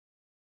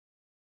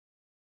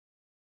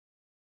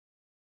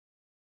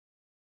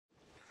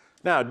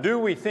Now, do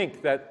we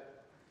think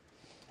that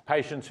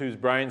patients whose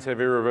brains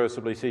have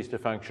irreversibly ceased to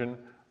function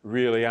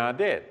really are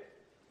dead?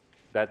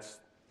 That's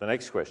the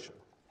next question.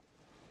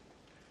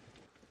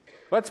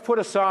 Let's put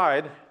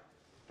aside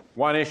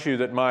one issue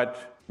that might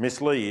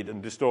mislead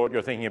and distort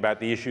your thinking about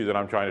the issue that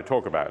I'm trying to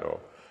talk about, or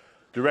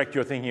direct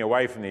your thinking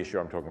away from the issue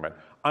I'm talking about.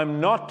 I'm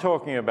not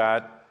talking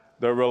about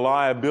the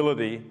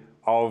reliability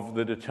of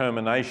the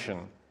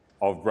determination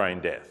of brain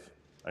death,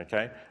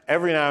 okay?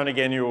 Every now and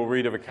again you will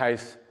read of a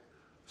case,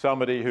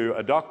 somebody who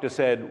a doctor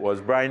said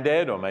was brain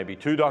dead, or maybe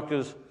two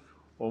doctors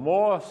or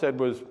more said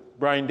was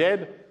brain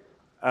dead,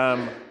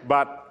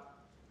 but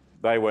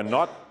they were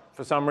not,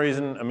 for some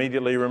reason,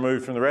 immediately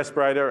removed from the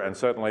respirator, and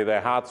certainly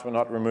their hearts were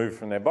not removed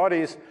from their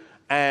bodies,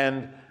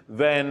 and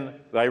then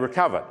they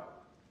recovered.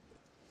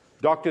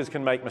 Doctors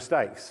can make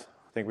mistakes.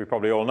 I think we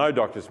probably all know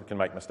doctors can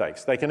make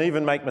mistakes. They can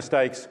even make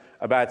mistakes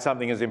about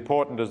something as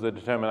important as the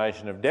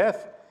determination of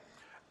death,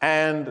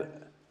 and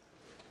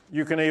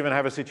you can even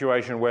have a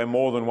situation where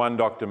more than one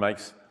doctor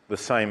makes the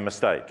same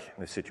mistake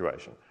in this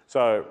situation.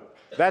 So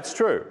that's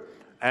true.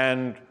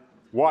 And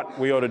what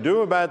we ought to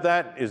do about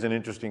that is an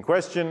interesting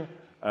question.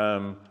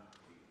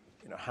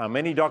 How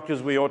many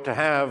doctors we ought to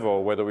have,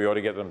 or whether we ought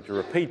to get them to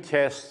repeat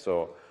tests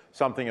or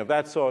something of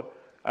that sort.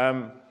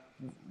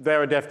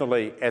 There are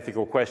definitely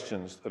ethical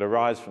questions that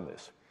arise from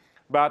this.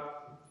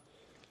 But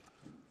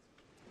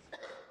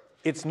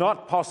it's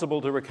not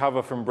possible to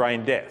recover from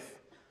brain death.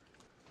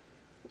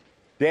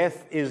 Brain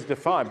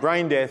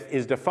death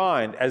is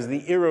defined as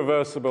the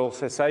irreversible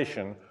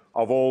cessation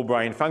of all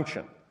brain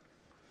function.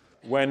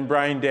 When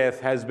brain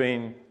death has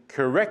been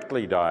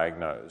correctly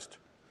diagnosed,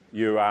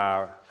 you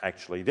are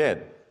actually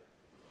dead.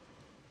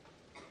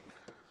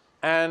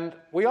 And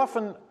we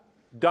often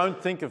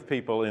don't think of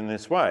people in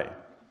this way.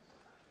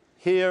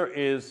 Here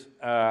is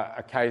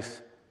a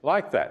case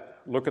like that.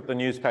 Look at the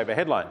newspaper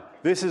headline.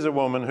 This is a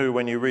woman who,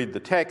 when you read the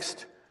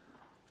text,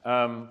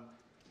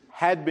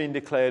 had been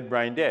declared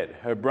brain dead.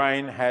 Her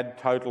brain had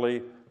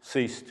totally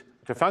ceased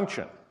to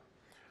function.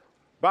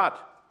 But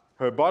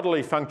her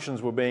bodily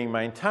functions were being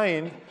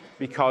maintained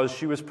because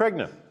she was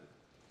pregnant.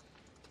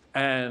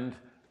 And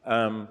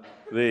her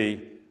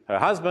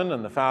husband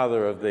and the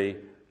father of the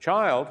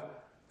child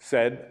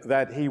said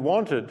that he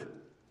wanted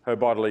her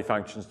bodily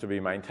functions to be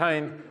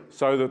maintained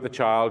so that the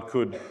child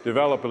could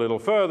develop a little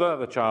further.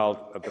 The child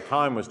at the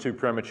time was too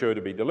premature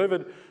to be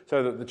delivered,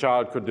 so that the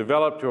child could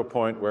develop to a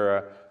point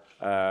where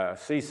a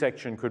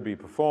C-section could be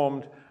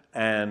performed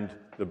and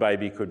the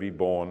baby could be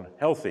born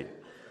healthy,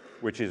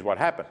 which is what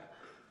happened.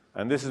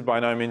 And this is by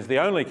no means the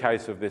only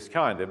case of this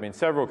kind. There have been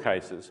several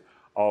cases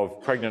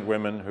of pregnant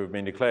women who have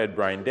been declared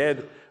brain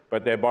dead,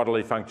 but their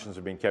bodily functions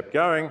have been kept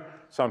going,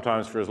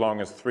 sometimes for as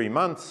long as 3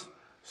 months,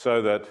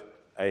 so that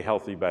a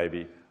healthy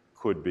baby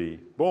could be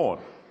born.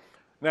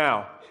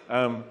 Now,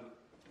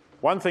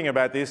 one thing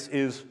about this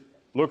is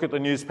look at the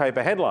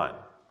newspaper headline.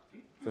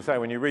 So say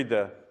when you read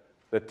the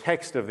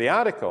text of the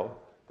article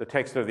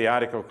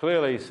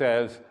clearly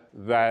says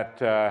that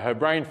her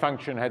brain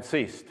function had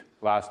ceased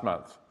last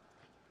month.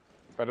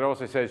 But it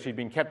also says she'd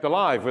been kept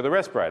alive with a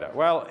respirator.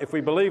 Well, if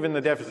we believe in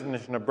the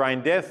definition of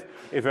brain death,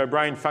 if her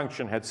brain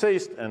function had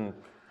ceased, and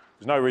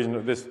there's no reason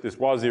that this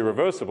was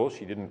irreversible,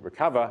 she didn't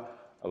recover,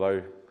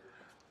 although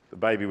the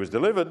baby was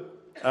delivered,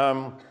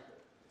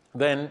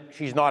 then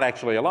she's not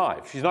actually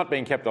alive. She's not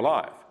being kept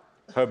alive.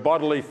 Her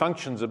bodily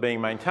functions are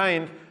being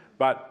maintained,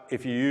 but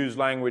if you use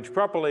language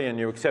properly and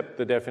you accept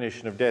the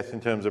definition of death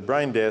in terms of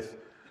brain death,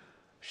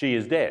 she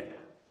is dead.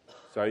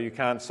 So you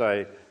can't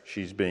say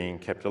she's being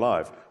kept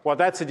alive. What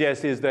that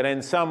suggests is that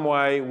in some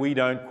way we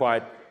don't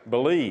quite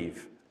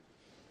believe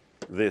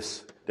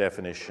this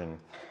definition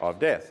of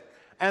death.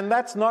 And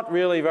that's not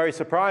really very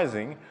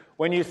surprising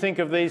when you think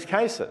of these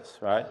cases,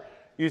 right?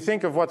 You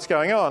think of what's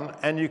going on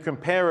and you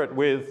compare it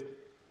with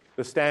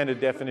the standard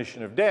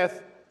definition of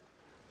death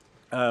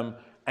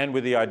and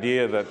with the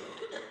idea that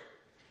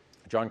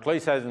John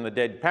Cleese has in the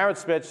Dead Parrot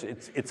sketch,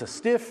 it's a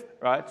stiff,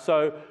 right?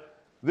 So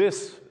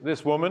this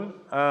woman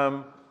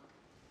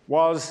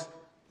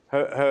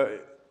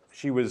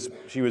she was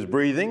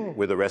breathing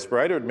with a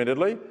respirator,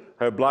 admittedly.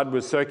 Her blood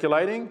was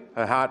circulating,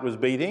 her heart was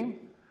beating,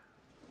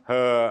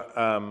 her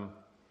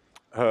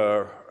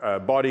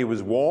body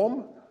was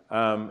warm,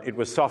 it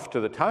was soft to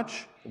the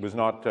touch. It was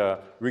not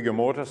rigor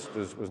mortis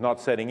was not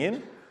setting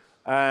in,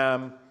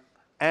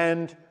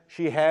 and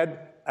she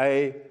had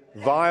a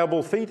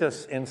viable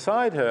fetus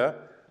inside her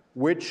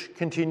which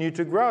continued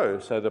to grow.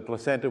 So the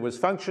placenta was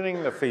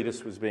functioning, the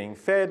fetus was being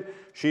fed.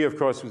 She, of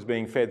course, was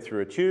being fed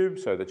through a tube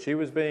so that she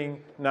was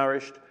being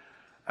nourished.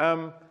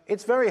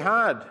 It's very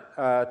hard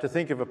to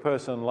think of a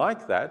person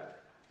like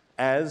that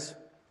as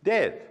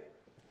dead.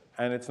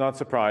 And it's not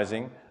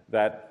surprising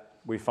that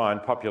we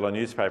find popular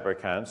newspaper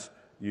accounts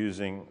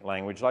using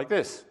language like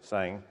this,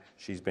 saying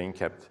she's being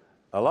kept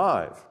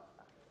alive.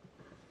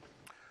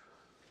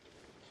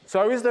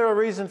 So is there a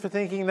reason for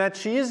thinking that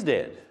she is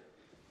dead,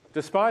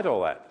 despite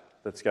all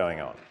that's going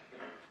on,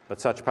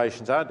 that such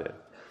patients are dead?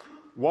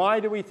 Why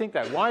do we think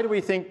that? Why do we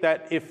think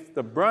that if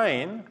the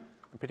brain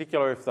in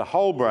particular if the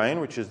whole brain,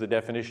 which is the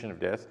definition of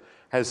death,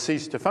 has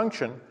ceased to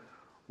function,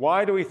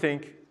 why do we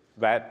think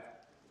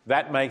that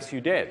that makes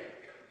you dead?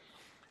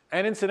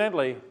 And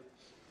incidentally,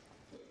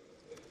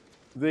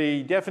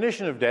 the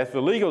definition of death,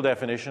 the legal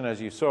definition,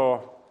 as you saw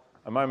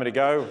a moment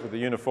ago with the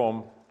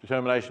Uniform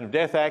Determination of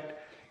Death Act,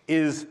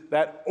 is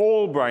that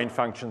all brain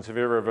functions have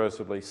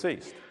irreversibly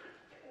ceased.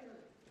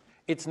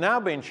 It's now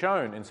been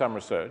shown in some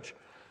research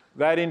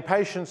that in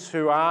patients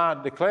who are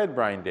declared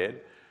brain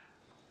dead,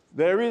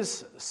 there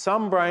is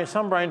some brain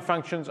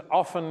functions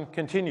often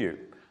continue.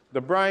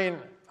 The brain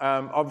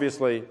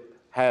obviously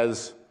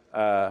has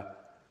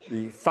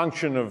the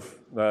function of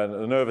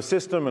the nervous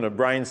system and of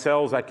brain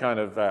cells, that kind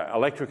of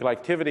electrical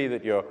activity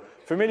that you're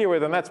familiar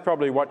with, and that's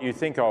probably what you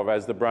think of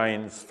as the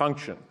brain's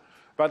function.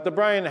 But the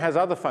brain has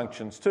other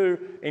functions too,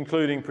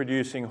 including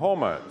producing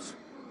hormones.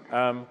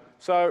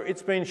 So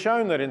it's been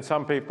shown that in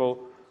some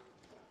people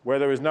where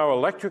there is no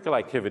electrical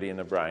activity in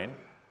the brain,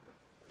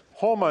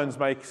 hormones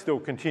may still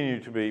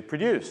continue to be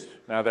produced.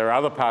 Now, there are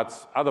other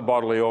parts, other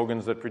bodily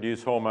organs that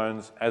produce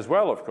hormones as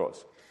well, of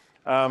course.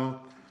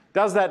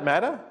 Does that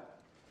matter?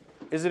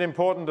 Is it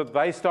important that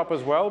they stop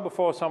as well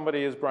before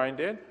somebody is brain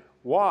dead?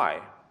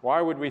 Why?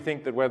 Why would we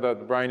think that whether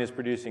the brain is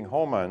producing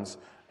hormones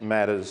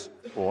matters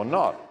or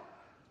not?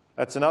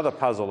 That's another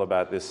puzzle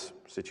about this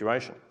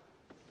situation.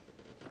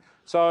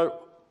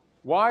 So,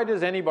 why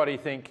does anybody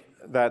think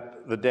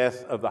that the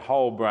death of the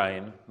whole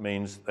brain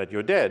means that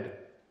you're dead?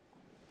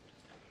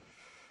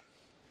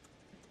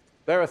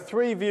 There are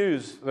three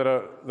views that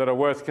are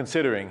worth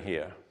considering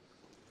here,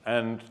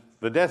 and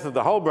the death of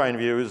the whole brain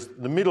view is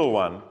the middle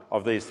one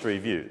of these three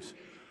views.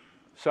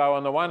 So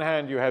on the one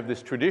hand, you have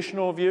this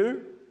traditional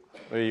view,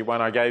 the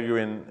one I gave you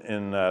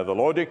in the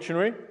Law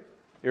Dictionary,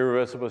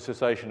 irreversible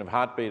cessation of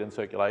heartbeat and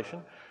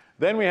circulation.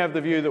 Then we have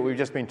the view that we've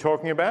just been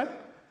talking about,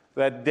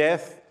 that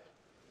death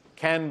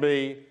can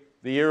be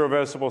the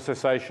irreversible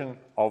cessation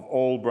of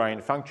all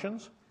brain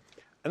functions.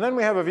 And then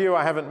we have a view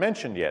I haven't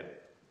mentioned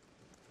yet,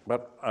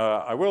 but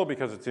I will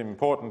because it's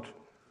important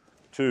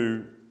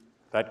to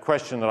that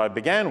question that I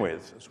began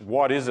with.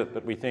 What is it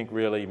that we think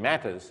really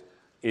matters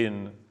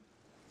in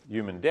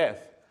human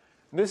death?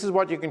 And this is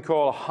what you can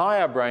call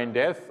higher brain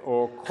death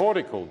or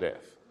cortical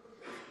death.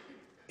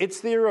 It's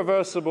the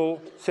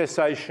irreversible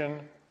cessation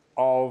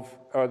of,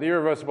 or the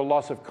irreversible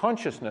loss of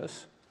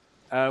consciousness,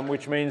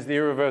 which means the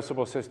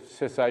irreversible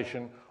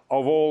cessation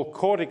of all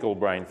cortical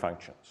brain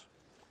functions.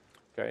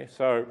 Okay,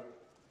 so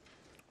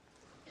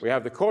we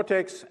have the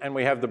cortex and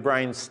we have the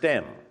brain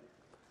stem.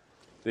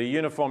 The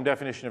Uniform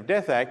Definition of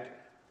Death Act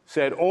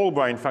said all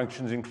brain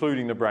functions,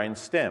 including the brain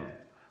stem.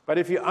 But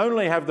if you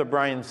only have the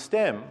brain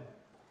stem,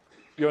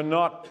 you're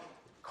not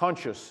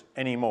conscious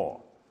anymore.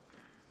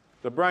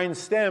 The brain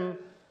stem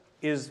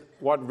is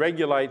what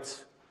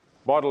regulates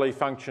bodily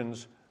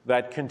functions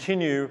that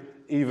continue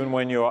even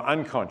when you're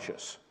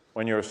unconscious,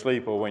 when you're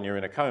asleep or when you're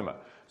in a coma.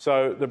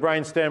 So the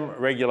brain stem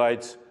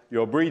regulates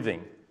your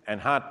breathing and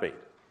heartbeat.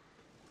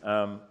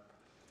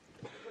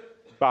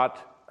 But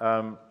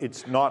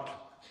it's not,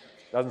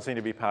 doesn't seem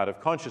to be part of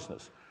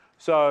consciousness.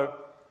 So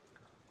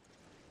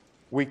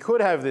we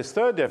could have this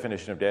third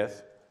definition of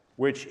death,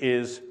 which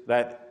is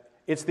that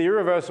it's the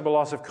irreversible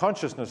loss of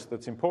consciousness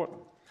that's important.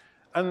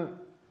 And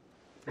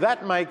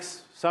that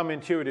makes some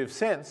intuitive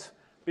sense,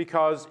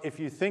 because if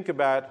you think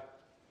about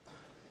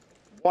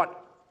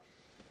what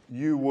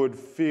you would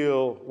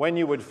feel, when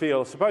you would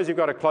feel, suppose you've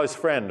got a close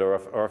friend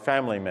or a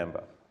family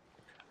member,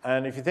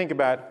 and if you think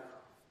about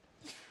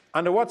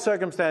under what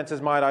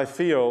circumstances might I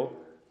feel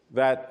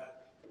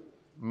that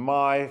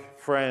my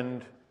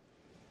friend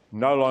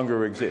no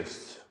longer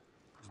exists,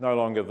 is no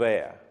longer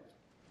there?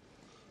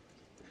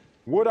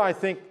 Would I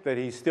think that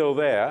he's still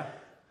there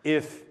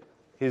if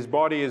his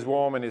body is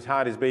warm and his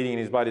heart is beating and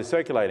his blood is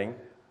circulating,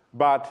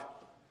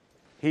 but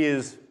he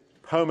is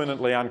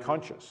permanently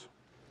unconscious?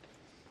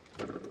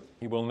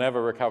 He will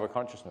never recover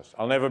consciousness.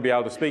 I'll never be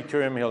able to speak to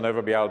him. He'll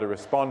never be able to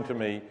respond to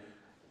me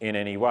in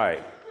any way.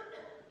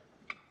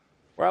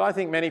 Well, I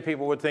think many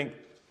people would think,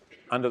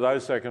 under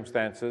those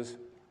circumstances,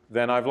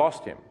 then I've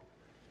lost him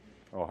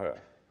or her.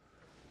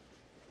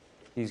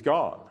 He's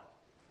gone.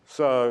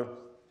 So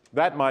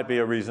that might be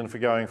a reason for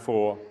going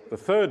for the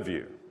third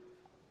view,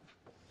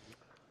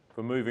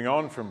 for moving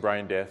on from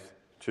brain death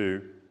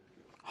to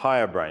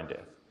higher brain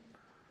death.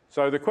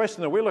 So the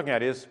question that we're looking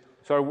at is,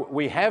 so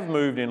we have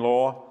moved in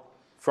law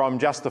from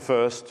just the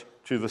first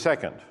to the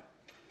second,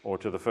 or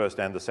to the first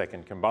and the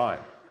second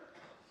combined.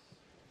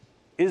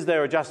 Is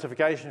there a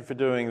justification for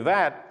doing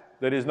that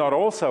that is not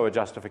also a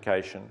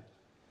justification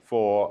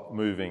for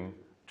moving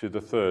to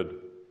the third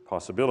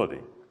possibility?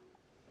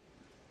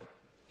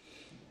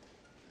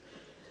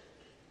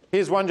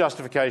 Here's one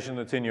justification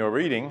that's in your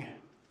reading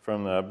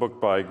from the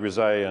book by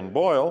Grisey and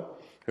Boyle,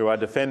 who are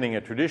defending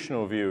a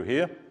traditional view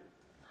here.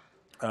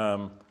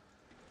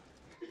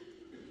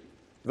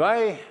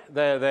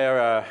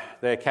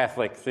 They're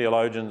Catholic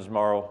theologians,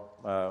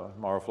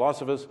 moral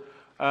philosophers,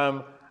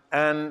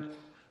 and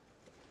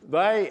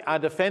they are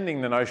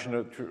defending the notion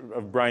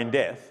of brain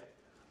death,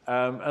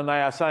 and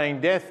they are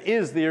saying death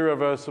is the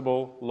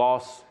irreversible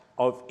loss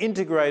of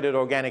integrated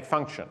organic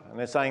function. And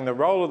they're saying the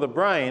role of the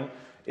brain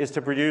is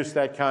to produce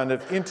that kind of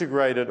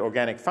integrated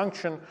organic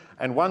function,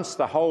 and once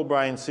the whole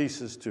brain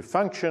ceases to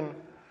function,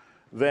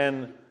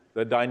 then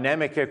the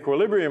dynamic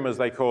equilibrium, as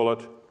they call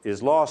it,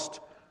 is lost.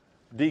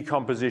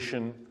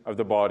 Decomposition of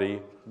the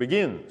body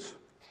begins.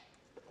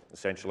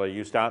 Essentially,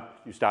 you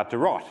start to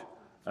rot,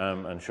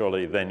 and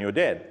surely then you're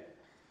dead.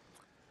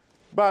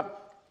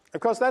 But, of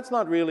course, that's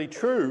not really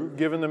true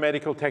given the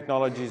medical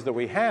technologies that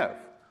we have.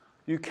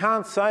 You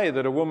can't say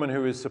that a woman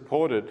who is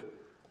supported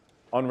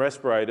on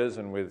respirators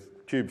and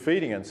with tube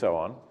feeding and so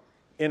on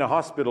in a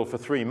hospital for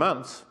 3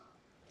 months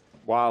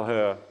while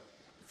her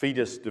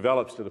fetus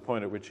develops to the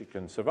point at which it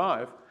can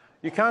survive,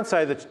 you can't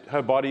say that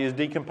her body is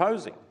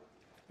decomposing.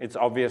 It's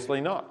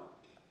obviously not.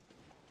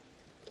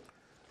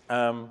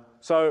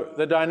 So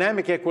the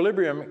dynamic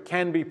equilibrium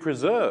can be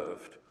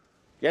preserved.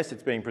 Yes,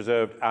 it's being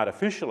preserved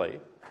artificially,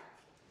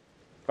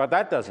 but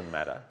that doesn't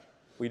matter.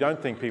 We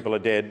don't think people are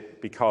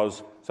dead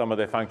because some of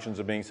their functions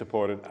are being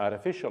supported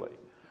artificially.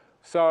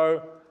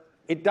 So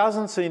it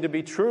doesn't seem to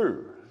be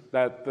true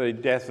that the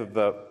death of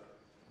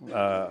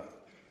the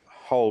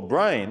whole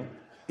brain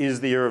is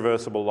the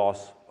irreversible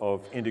loss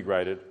of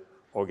integrated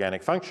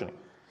organic functioning.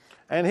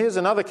 And here's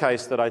another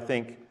case that I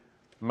think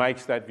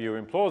makes that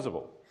view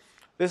implausible.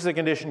 This is a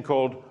condition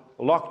called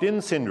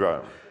locked-in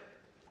syndrome,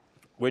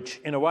 which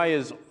in a way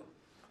is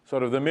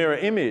sort of the mirror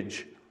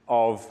image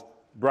of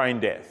brain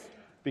death,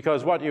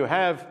 because what you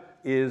have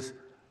is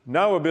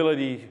no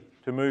ability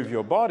to move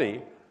your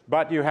body,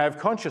 but you have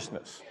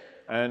consciousness.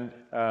 And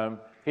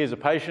here's a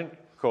patient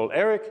called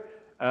Eric.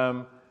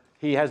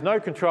 He has no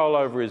control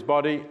over his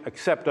body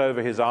except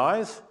over his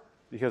eyes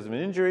because of an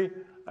injury,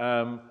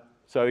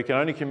 so he can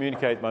only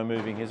communicate by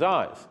moving his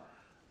eyes.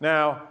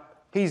 Now,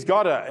 he's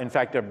got, in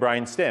fact, a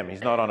brain stem.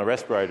 He's not on a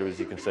respirator, as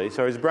you can see,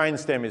 so his brain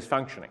stem is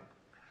functioning.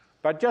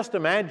 But just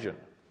imagine,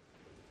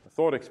 a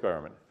thought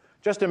experiment,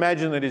 just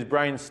imagine that his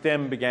brain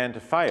stem began to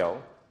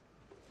fail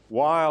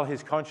while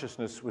his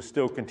consciousness was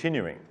still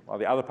continuing, while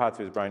the other parts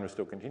of his brain were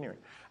still continuing.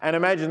 And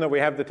imagine that we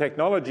have the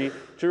technology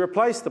to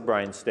replace the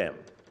brain stem,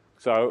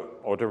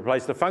 or to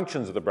replace the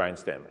functions of the brain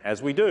stem,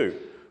 as we do.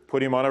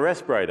 Put him on a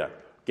respirator,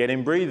 get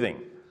him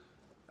breathing,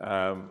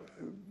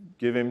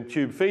 give him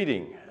tube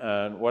feeding,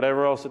 and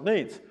whatever else it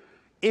needs.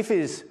 If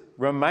his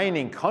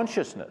remaining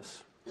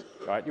consciousness,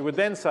 right, you would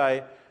then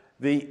say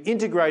the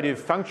integrative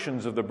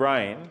functions of the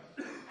brain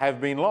have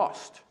been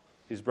lost.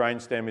 His brain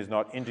stem is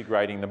not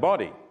integrating the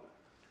body.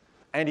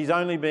 And it's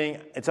only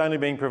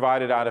being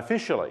provided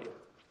artificially.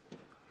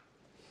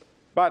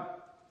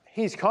 But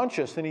he's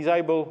conscious and he's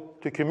able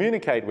to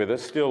communicate with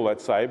us still,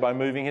 let's say, by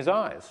moving his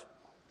eyes.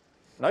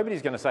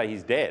 Nobody's going to say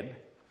he's dead.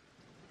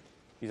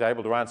 He's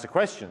able to answer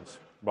questions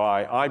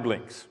by eye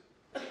blinks.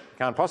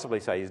 Can't possibly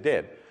say he's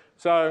dead.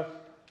 So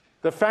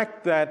the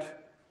fact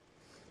that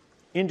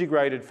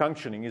integrated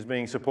functioning is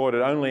being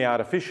supported only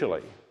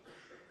artificially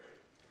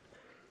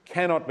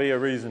cannot be a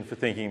reason for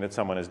thinking that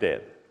someone is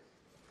dead.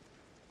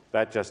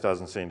 That just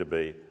doesn't seem to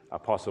be a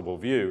possible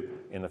view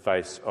in the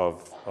face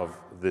of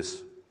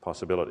this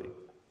possibility.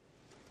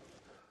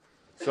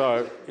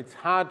 So it's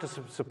hard to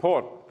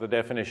support the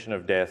definition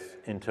of death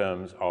in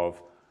terms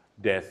of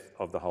death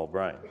of the whole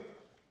brain.